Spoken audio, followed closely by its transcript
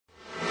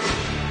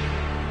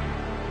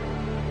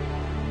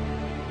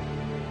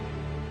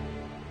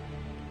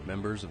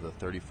Members of the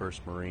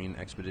 31st Marine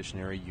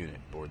Expeditionary Unit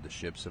board the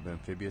ships of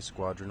Amphibious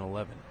Squadron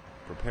 11,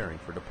 preparing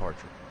for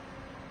departure.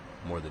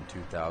 More than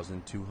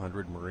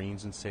 2,200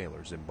 Marines and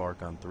sailors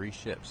embark on 3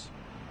 ships,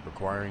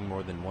 requiring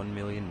more than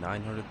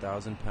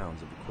 1,900,000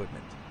 pounds of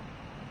equipment.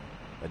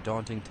 A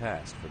daunting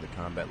task for the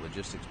combat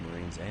logistics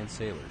Marines and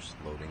sailors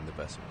loading the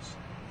vessels.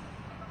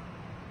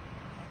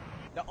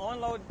 The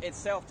onload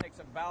itself takes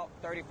about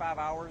 35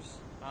 hours,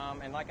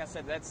 and like I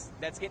said,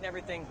 that's getting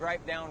everything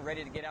griped down,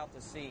 ready to get out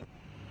to sea.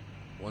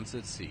 Once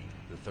at sea,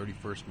 the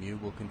 31st MEU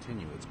will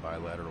continue its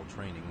bilateral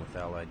training with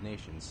allied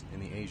nations in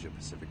the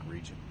Asia-Pacific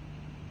region,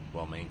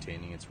 while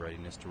maintaining its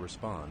readiness to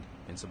respond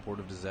in support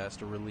of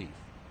disaster relief,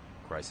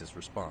 crisis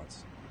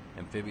response,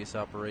 amphibious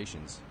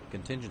operations,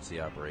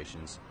 contingency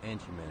operations,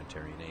 and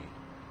humanitarian aid.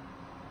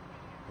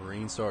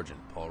 Marine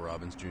Sergeant Paul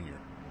Robbins Jr.,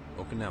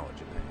 Okinawa,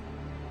 Japan.